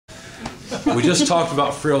We just talked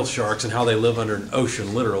about frill sharks and how they live under an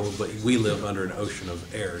ocean, literal, but we live under an ocean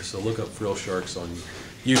of air. So look up frill sharks on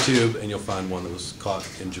YouTube and you'll find one that was caught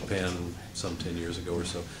in Japan some 10 years ago or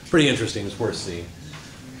so. Pretty interesting, it's worth seeing.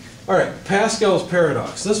 All right, Pascal's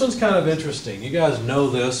paradox. This one's kind of interesting. You guys know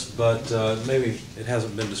this, but maybe it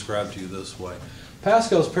hasn't been described to you this way.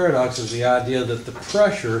 Pascal's paradox is the idea that the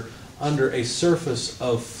pressure under a surface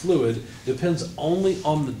of fluid depends only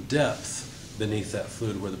on the depth beneath that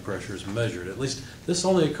fluid where the pressure is measured. At least this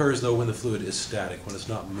only occurs though when the fluid is static, when it's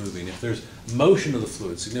not moving. If there's motion of the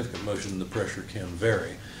fluid, significant motion, the pressure can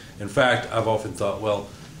vary. In fact, I've often thought, well,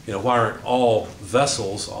 you know, why aren't all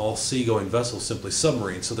vessels, all seagoing vessels, simply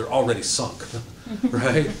submarines? So they're already sunk,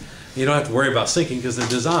 right? You don't have to worry about sinking because they're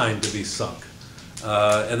designed to be sunk.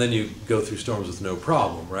 And then you go through storms with no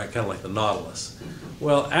problem, right? Kind of like the Nautilus.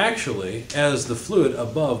 Well, actually, as the fluid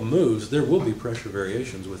above moves, there will be pressure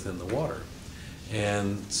variations within the water.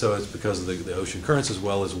 And so it's because of the ocean currents as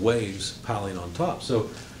well as waves piling on top. So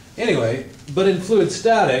anyway, but in fluid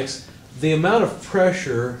statics, the amount of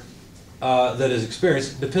pressure that is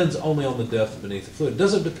experienced depends only on the depth beneath the fluid. It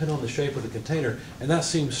doesn't depend on the shape of the container, and that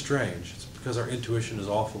seems strange. It's because our intuition is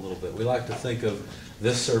off a little bit. We like to think of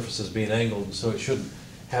this surface as being angled, and so it shouldn't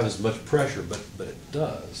have as much pressure, but it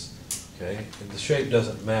does. Okay? And the shape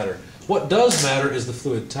doesn't matter. What does matter is the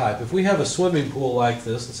fluid type. If we have a swimming pool like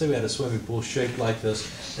this, let's say we had a swimming pool shaped like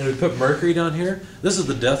this, and we put mercury down here, this is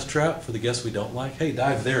the death trap for the guests we don't like. Hey,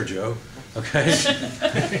 dive there, Joe.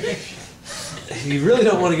 Okay? You really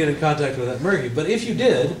don't want to get in contact with that mercury, but if you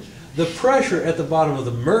did, the pressure at the bottom of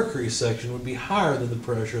the mercury section would be higher than the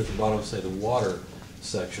pressure at the bottom of, say, the water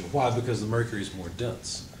section. Why? Because the mercury is more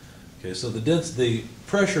dense. Okay, so the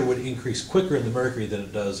pressure would increase quicker in the mercury than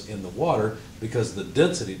it does in the water because of the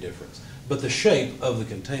density difference. But the shape of the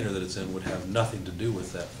container that it's in would have nothing to do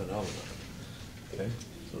with that phenomenon. Okay?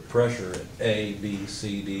 So the pressure at A, B,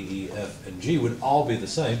 C, D, E, F, and G would all be the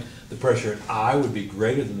same. The pressure at I would be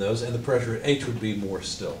greater than those, and the pressure at H would be more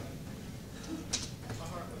still.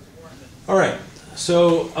 All right,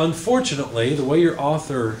 so unfortunately, the way your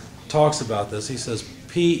author talks about this, he says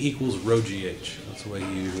P equals rho GH. That's the way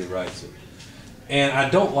he usually writes it. And I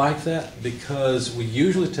don't like that because we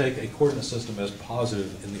usually take a coordinate system as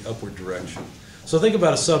positive in the upward direction. So think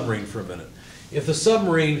about a submarine for a minute. If the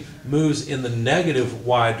submarine moves in the negative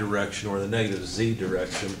y direction or the negative z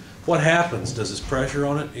direction, what happens? Does its pressure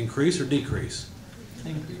on it increase or decrease?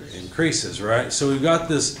 Increases, right? So we've got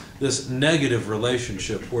this negative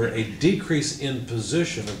relationship where a decrease in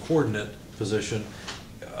position, a coordinate position,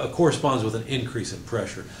 corresponds with an increase in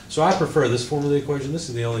pressure. So I prefer this form of the equation. This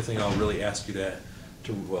is the only thing I'll really ask you to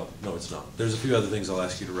well, no, it's not. There's a few other things I'll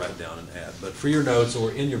ask you to write down and add. But for your notes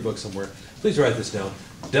or in your book somewhere, please write this down.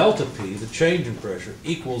 Delta P, the change in pressure,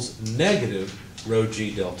 equals negative rho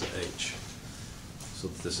G delta H. So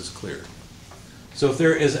that this is clear. So if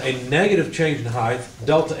there is a negative change in height,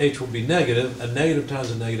 delta H will be negative. A negative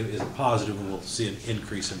times a negative is a positive, and we'll see an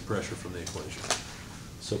increase in pressure from the equation.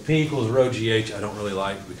 So P equals rho GH I don't really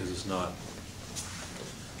like because it's not,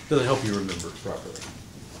 doesn't help you remember it properly.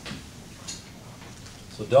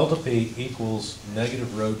 So delta P equals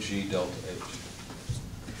negative rho G delta H.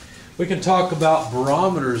 We can talk about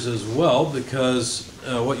barometers as well because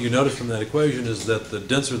what you notice from that equation is that the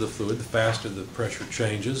denser the fluid, the faster the pressure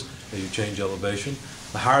changes as you change elevation.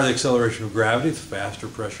 The higher the acceleration of gravity, the faster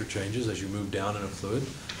pressure changes as you move down in a fluid.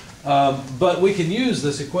 But we can use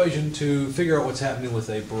this equation to figure out what's happening with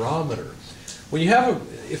a barometer. When you have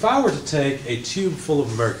if I were to take a tube full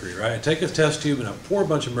of mercury, right? I take a test tube and I pour a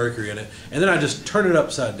bunch of mercury in it, and then I just turn it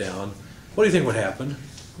upside down. What do you think would happen?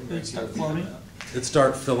 It'd start floating. It'd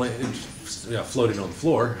start floating on the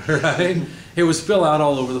floor, right? It would spill out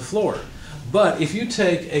all over the floor. But if you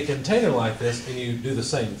take a container like this and you do the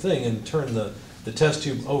same thing and turn the test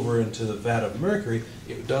tube over into the vat of mercury,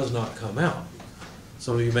 it does not come out.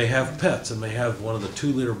 Some of you may have pets and may have one of the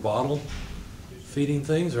 2-liter bottle feeding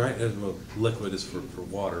things, right? Well, liquid is for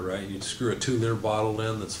water, right? You screw a 2-liter bottle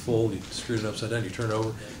in that's full, you screw it upside down, you turn it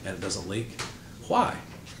over, and it doesn't leak. Why?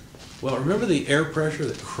 Well, remember the air pressure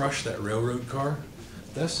that crushed that railroad car?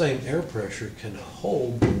 That same air pressure can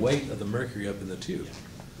hold the weight of the mercury up in the tube,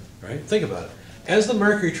 right? Think about it. As the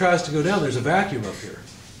mercury tries to go down, there's a vacuum up here.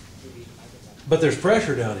 But there's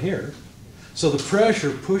pressure down here. So the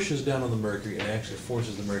pressure pushes down on the mercury and actually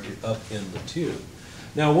forces the mercury up in the tube.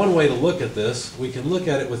 Now, one way to look at this, we can look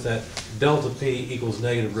at it with that delta P equals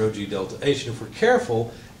negative rho G delta H. And if we're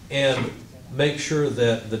careful and make sure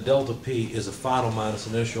that the delta P is a final minus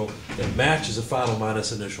initial that matches a final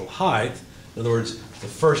minus initial height. In other words, the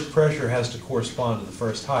first pressure has to correspond to the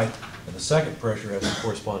first height, and the second pressure has to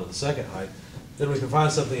correspond to the second height. then we can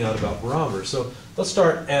find something out about barometers. So let's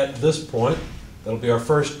start at this point. That'll be our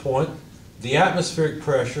first point. The atmospheric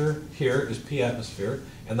pressure here is P atmosphere,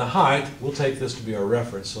 and the height, we'll take this to be our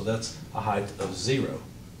reference, so that's a height of 0.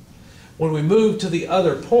 When we move to the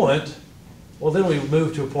other point, well, then we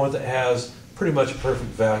move to a point that has pretty much a perfect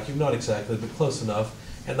vacuum, not exactly, but close enough,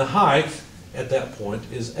 and the height at that point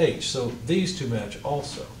is h. So these two match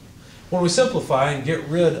also. When we simplify and get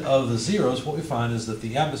rid of the zeros, what we find is that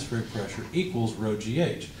the atmospheric pressure equals rho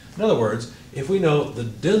GH. In other words, if we know the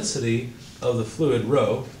density of the fluid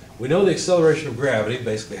rho, we know the acceleration of gravity,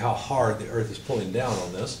 basically how hard the Earth is pulling down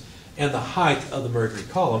on this, and the height of the mercury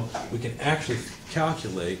column, we can actually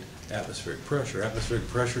calculate atmospheric pressure. Atmospheric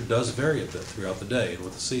pressure does vary a bit throughout the day and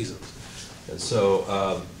with the seasons. And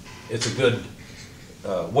so it's a good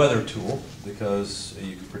weather tool because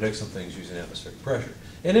you can predict some things using atmospheric pressure.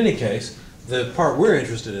 In any case, the part we're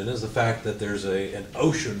interested in is the fact that there's an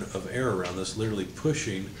ocean of air around us literally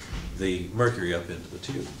pushing the mercury up into the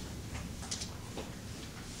tube.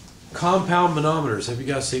 Compound manometers. Have you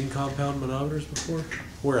guys seen compound manometers before?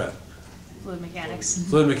 Where at? Fluid mechanics.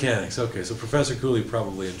 Fluid mechanics. Okay, so Professor Cooley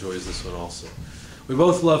probably enjoys this one also. We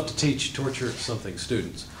both love to teach torture something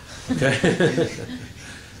students. Okay?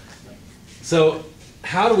 So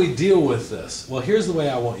how do we deal with this? Well, here's the way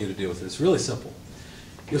I want you to deal with it. It's really simple.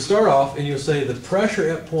 You'll start off and you'll say the pressure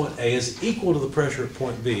at point A is equal to the pressure at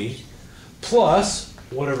point B plus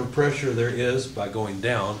whatever pressure there is by going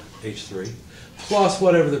down, H3, plus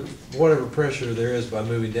whatever pressure there is by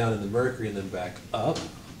moving down in the mercury and then back up.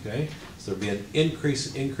 Okay? So there'll be an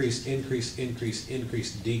increase, increase, increase, increase,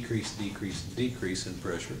 increase, decrease, decrease, decrease in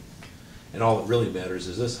pressure. And all that really matters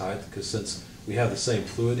is this height, because since we have the same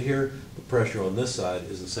fluid here, the pressure on this side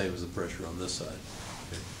is the same as the pressure on this side.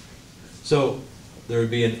 Okay? So there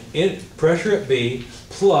would be an pressure at B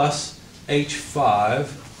plus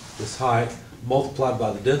H5, this height, multiplied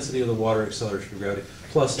by the density of the water, acceleration of gravity,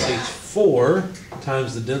 plus H4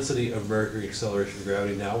 times the density of mercury, acceleration of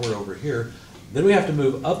gravity. Now we're over here. Then we have to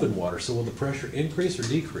move up in water. So will the pressure increase or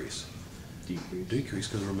decrease? Decrease. Decrease,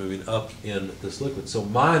 because we're moving up in this liquid. So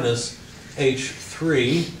minus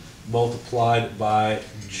H3 multiplied by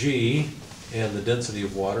G and the density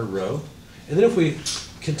of water, rho. And then if we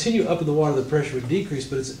continue up in the water, the pressure would decrease,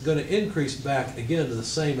 but it's going to increase back again to the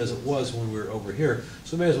same as it was when we were over here.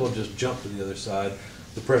 So we may as well just jump to the other side.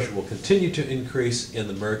 The pressure will continue to increase in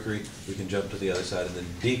the mercury. We can jump to the other side and then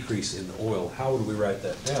decrease in the oil. How would we write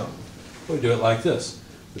that down? We do it like this.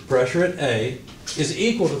 The pressure at A is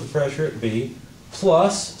equal to the pressure at B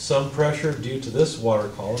plus some pressure due to this water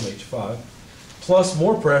column, H5, plus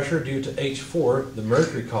more pressure due to H4, the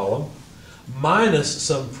mercury column, minus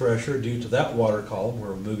some pressure due to that water column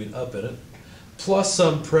where we're moving up in it, plus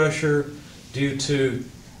some pressure due to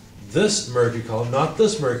this mercury column, not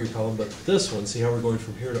this mercury column, but this one. See how we're going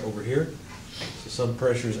from here to over here? So some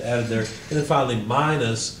pressure is added there. And then finally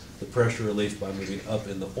minus the pressure relief by moving up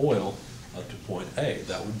in the oil up to point A.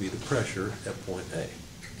 That would be the pressure at point A. Okay.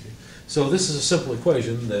 So this is a simple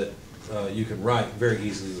equation that you can write very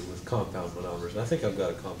easily with compound manometers. And I think I've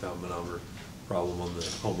got a compound manometer problem on the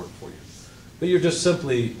homework for you. But you're just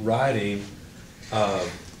simply writing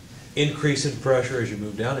increase in pressure as you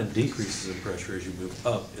move down and decreases in pressure as you move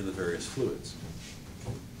up in the various fluids.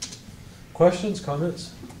 Questions,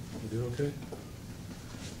 comments? You doing okay?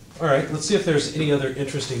 All right, let's see if there's any other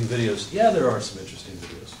interesting videos. Yeah, there are some interesting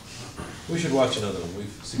videos. We should watch another one.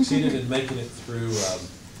 We've succeeded in making it through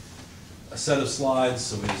a set of slides,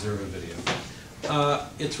 so we deserve a video.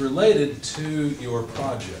 It's related to your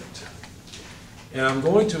project. And I'm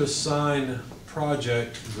going to assign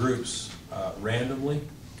project groups randomly.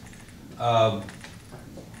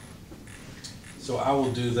 So I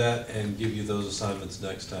will do that and give you those assignments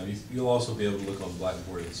next time. You'll also be able to look on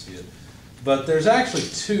Blackboard and see it. But there's actually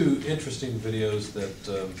two interesting videos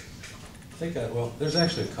that well, there's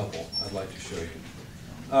actually a couple I'd like to show you.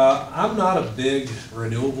 I'm not a big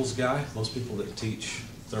renewables guy. Most people that teach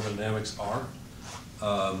thermodynamics are.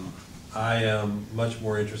 I am much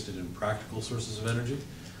more interested in practical sources of energy.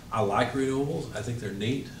 I like renewables. I think they're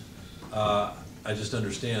neat. I just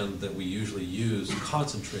understand that we usually use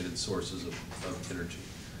concentrated sources of energy.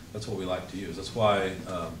 That's what we like to use. That's why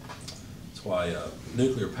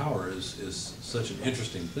nuclear power is such an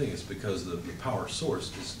interesting thing. It's because the power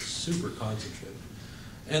source is super concentrated.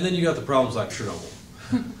 And then you got the problems like Chernobyl.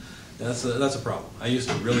 That's a problem. I used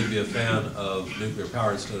to really be a fan of nuclear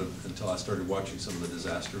power until I started watching some of the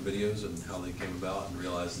disaster videos and how they came about and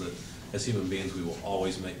realized that as human beings we will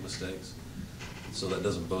always make mistakes. So that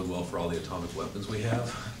doesn't bode well for all the atomic weapons we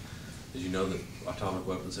have. Did you know that atomic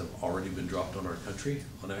weapons have already been dropped on our country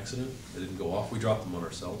on accident? They didn't go off. We dropped them on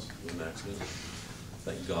ourselves. It was an accident.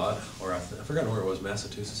 Thank God. Or I forgot where it was.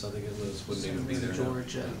 Massachusetts, I think it was. Wouldn't even be there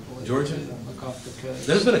Georgia. now. Georgia? Look off the coast.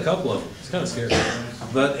 There's been a couple of them. It's kind of scary.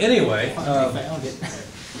 But anyway. They found it.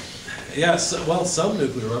 Yes, well, some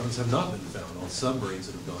nuclear weapons have not been found on submarines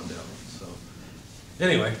that have gone down. So,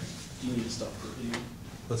 anyway. You need to stop the video.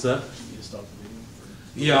 What's that? You need to stop the video.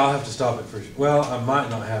 Yeah, I'll have to stop it for sure. Well, I might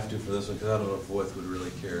not have to for this one because I don't know if Voith would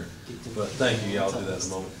really care. But thank you. Yeah, I'll do that in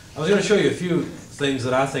a moment. I was going to show you a few things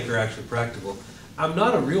that I think are actually practical. I'm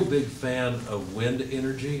not a real big fan of wind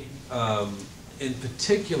energy. In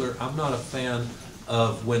particular, I'm not a fan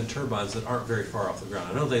of wind turbines that aren't very far off the ground.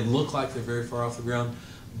 I know they look like they're very far off the ground,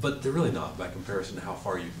 but they're really not by comparison to how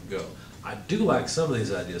far you can go. I do like some of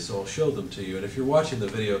these ideas, so I'll show them to you. And if you're watching the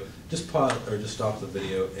video, just pause or just stop the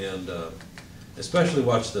video and especially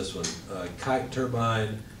watch this one, kite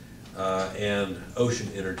turbine and ocean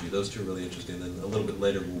energy. Those two are really interesting. And then a little bit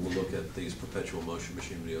later we'll look at these perpetual motion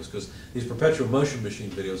machine videos, because these perpetual motion machine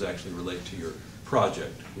videos actually relate to your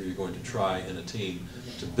project, where you're going to try in a team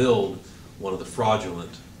to build one of the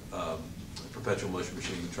fraudulent perpetual motion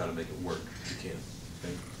machines and try to make it work if you can.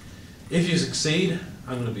 Okay? If you succeed,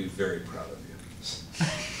 I'm going to be very proud of you.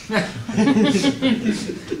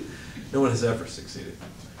 No one has ever succeeded.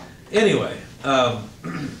 Anyway, I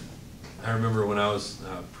remember when I was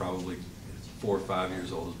probably 4 or 5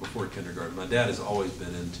 years old, it was before kindergarten. My dad has always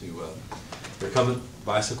been into recumbent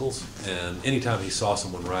bicycles, and anytime he saw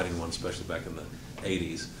someone riding one, especially back in the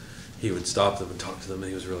 80s, he would stop them and talk to them, and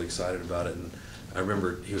he was really excited about it. And I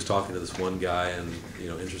remember he was talking to this one guy and, you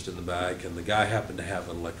know, interested in the bike, and the guy happened to have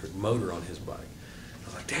an electric motor on his bike. I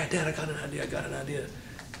was like, Dad, I got an idea. I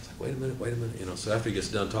was like, wait a minute, you know. So after he gets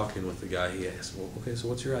done talking with the guy, he asked, well, okay, so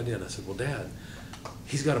what's your idea? And I said, well, Dad,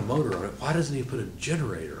 he's got a motor on it. Why doesn't he put a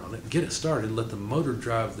generator on it, get it started, let the motor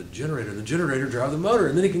drive the generator, and the generator drive the motor,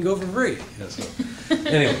 and then he can go for free. Yeah, so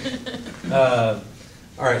anyway,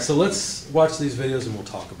 all right, so let's watch these videos and we'll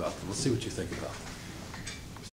talk about them. Let's see what you think about them.